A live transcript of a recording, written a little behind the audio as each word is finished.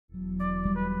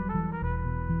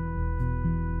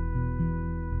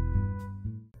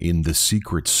In the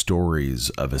secret stories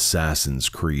of Assassin's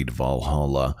Creed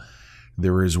Valhalla,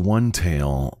 there is one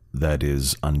tale that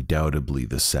is undoubtedly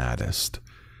the saddest.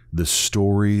 The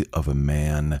story of a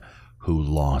man who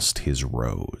lost his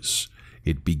rose.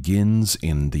 It begins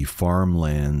in the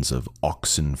farmlands of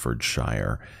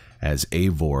Oxenfordshire as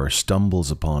Eivor stumbles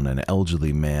upon an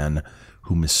elderly man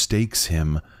who mistakes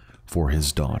him for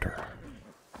his daughter.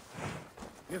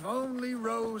 If only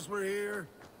Rose were here,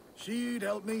 she'd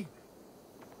help me.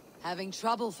 Having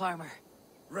trouble, farmer.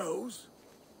 Rose?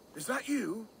 Is that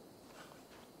you?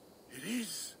 It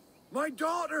is. My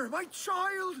daughter, my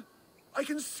child! I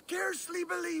can scarcely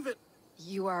believe it.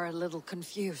 You are a little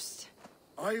confused.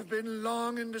 I've been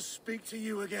longing to speak to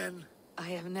you again. I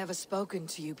have never spoken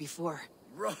to you before.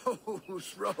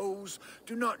 Rose, Rose,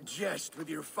 do not jest with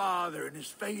your father and his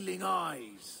failing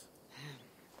eyes.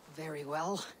 Very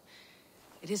well.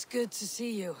 It is good to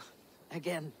see you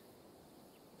again.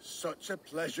 Such a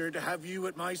pleasure to have you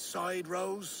at my side,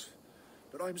 Rose.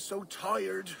 But I'm so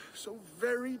tired, so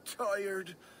very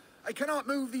tired. I cannot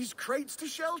move these crates to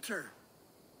shelter.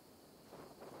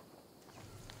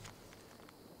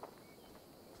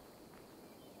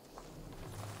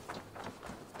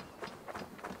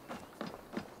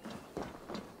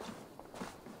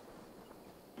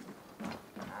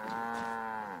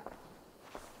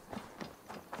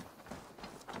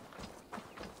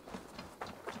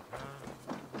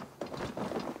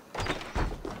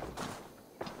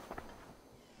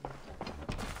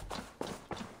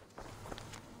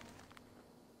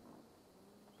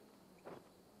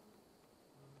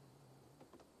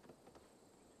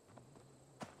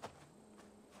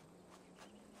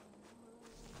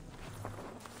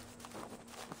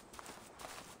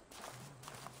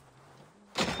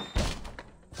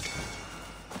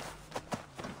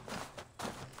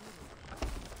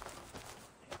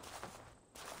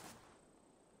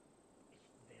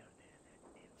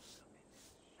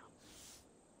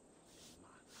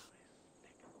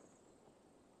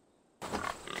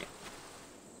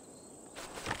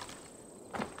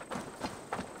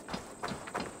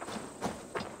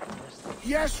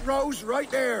 Yes, Rose, right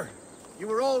there. You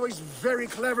were always very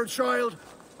clever, child.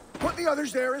 Put the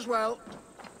others there as well.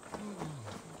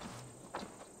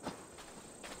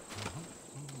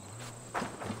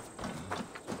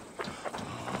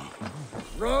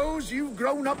 Rose, you've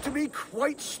grown up to be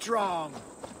quite strong.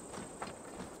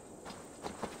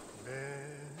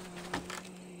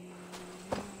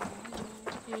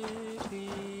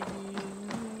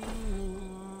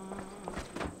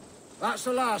 That's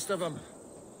the last of them.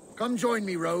 Come join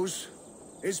me, Rose.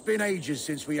 It's been ages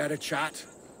since we had a chat.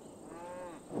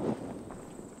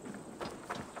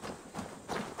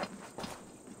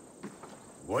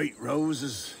 White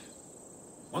roses.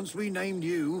 Once we named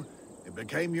you, it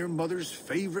became your mother's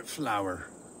favorite flower.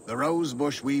 The rose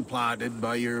bush we planted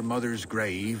by your mother's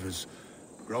grave has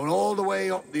grown all the way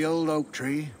up the old oak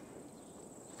tree.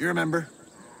 You remember?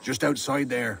 Just outside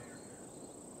there.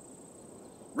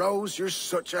 Rose, you're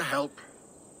such a help.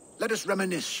 Let us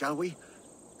reminisce, shall we?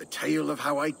 The tale of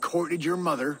how I courted your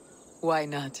mother. Why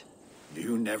not?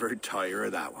 You never tire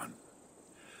of that one.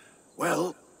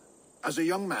 Well, as a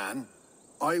young man,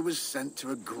 I was sent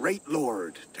to a great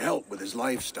lord to help with his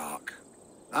livestock.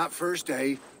 That first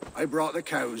day, I brought the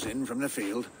cows in from the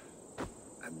field,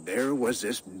 and there was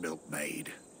this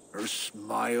milkmaid. Her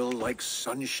smile like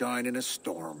sunshine in a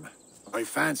storm. I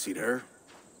fancied her.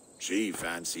 She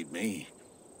fancied me.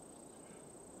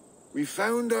 We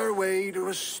found our way to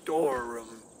a storeroom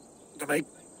to make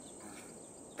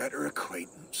better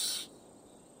acquaintance.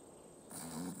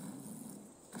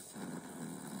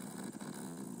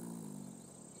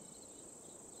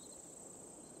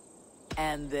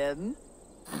 And then?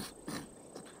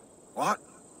 What?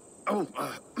 Oh,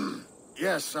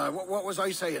 yes, what was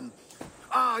I saying?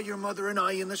 Ah, your mother and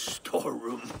I in the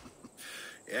storeroom.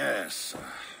 Yes,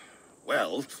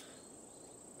 well,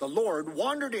 the Lord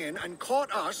wandered in and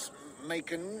caught us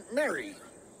making merry.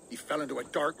 He fell into a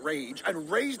dark rage and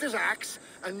raised his axe,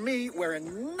 and me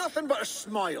wearing nothing but a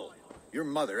smile. Your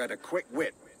mother had a quick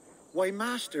wit. Why,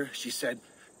 master, she said,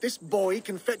 this boy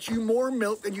can fetch you more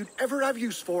milk than you'd ever have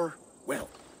use for. Well,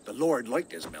 the Lord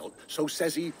liked his milk, so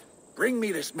says he, bring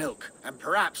me this milk, and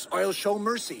perhaps I'll show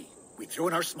mercy. We threw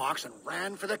in our smocks and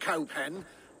ran for the cow pen,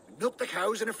 milked the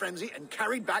cows in a frenzy, and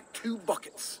carried back 2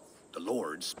 buckets. The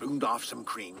Lord spooned off some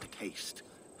cream to taste.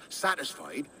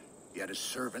 Satisfied, he had his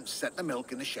servant set the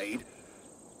milk in the shade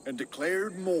and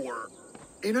declared more.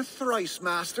 In a thrice,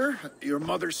 master, your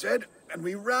mother said, and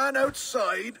we ran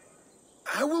outside.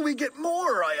 How will we get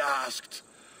more, I asked.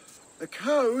 The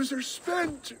cows are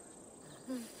spent.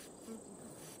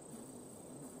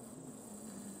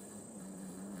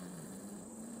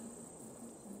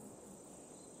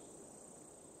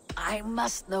 I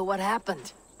must know what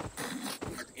happened.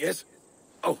 Yes?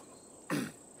 Oh.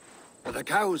 The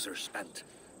cows are spent.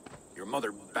 Your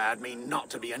mother bade me not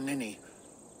to be a ninny.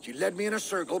 She led me in a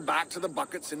circle back to the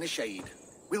buckets in the shade.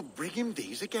 We'll bring him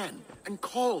these again, and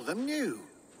call them new.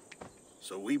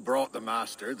 So we brought the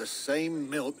master the same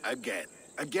milk again.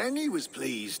 Again he was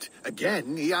pleased.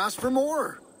 Again he asked for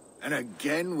more. And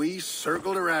again we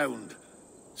circled around.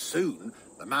 Soon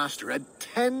the master had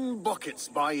 10 buckets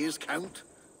by his count.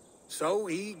 So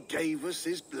he gave us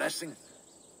his blessing.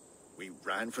 We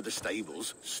ran for the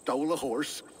stables, stole a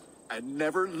horse, and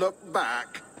never looked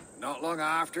back. Not long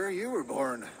after you were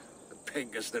born. The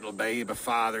pinkest little babe a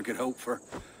father could hope for.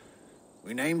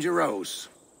 We named you Rose.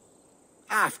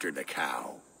 After the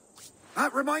cow.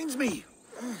 That reminds me.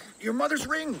 Your mother's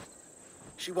ring.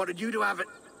 She wanted you to have it.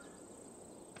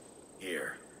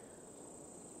 Here.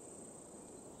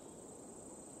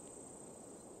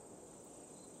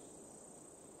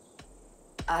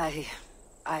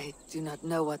 I do not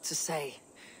know what to say.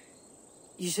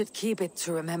 You should keep it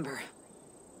to remember,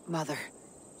 Mother.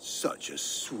 Such a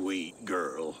sweet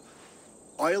girl.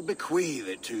 I'll bequeath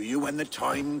it to you when the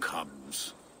time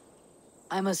comes.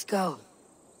 I must go,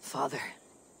 Father.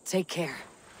 Take care.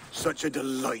 Such a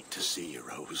delight to see you,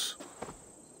 Rose.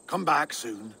 Come back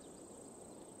soon.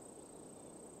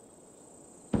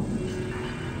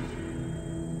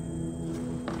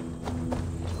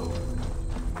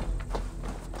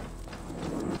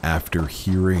 After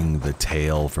hearing the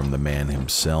tale from the man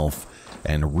himself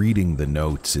and reading the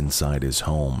notes inside his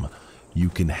home, you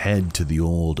can head to the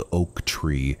old oak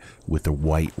tree with the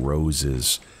white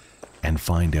roses and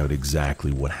find out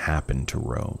exactly what happened to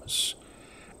Rose.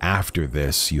 After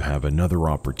this, you have another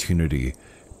opportunity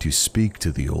to speak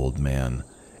to the old man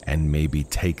and maybe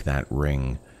take that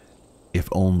ring, if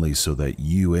only so that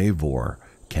you, Eivor,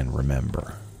 can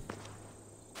remember.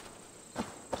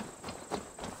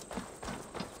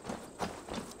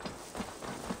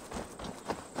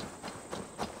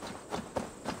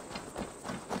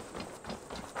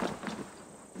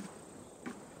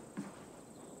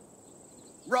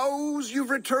 Rose, you've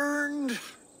returned.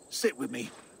 Sit with me.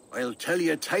 I'll tell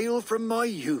you a tale from my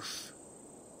youth.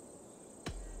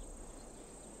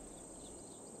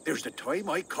 There's the time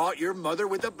I caught your mother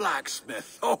with the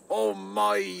blacksmith. Oh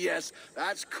my, yes.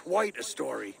 That's quite a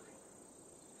story.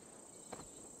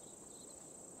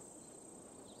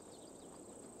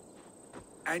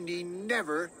 And he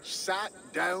never sat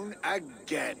down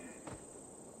again.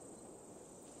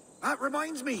 That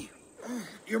reminds me.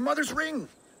 Your mother's ring.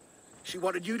 She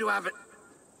wanted you to have it.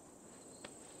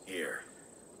 Here.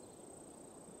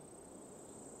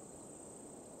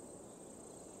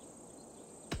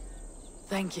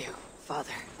 Thank you,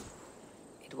 Father.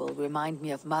 It will remind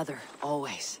me of Mother,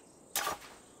 always.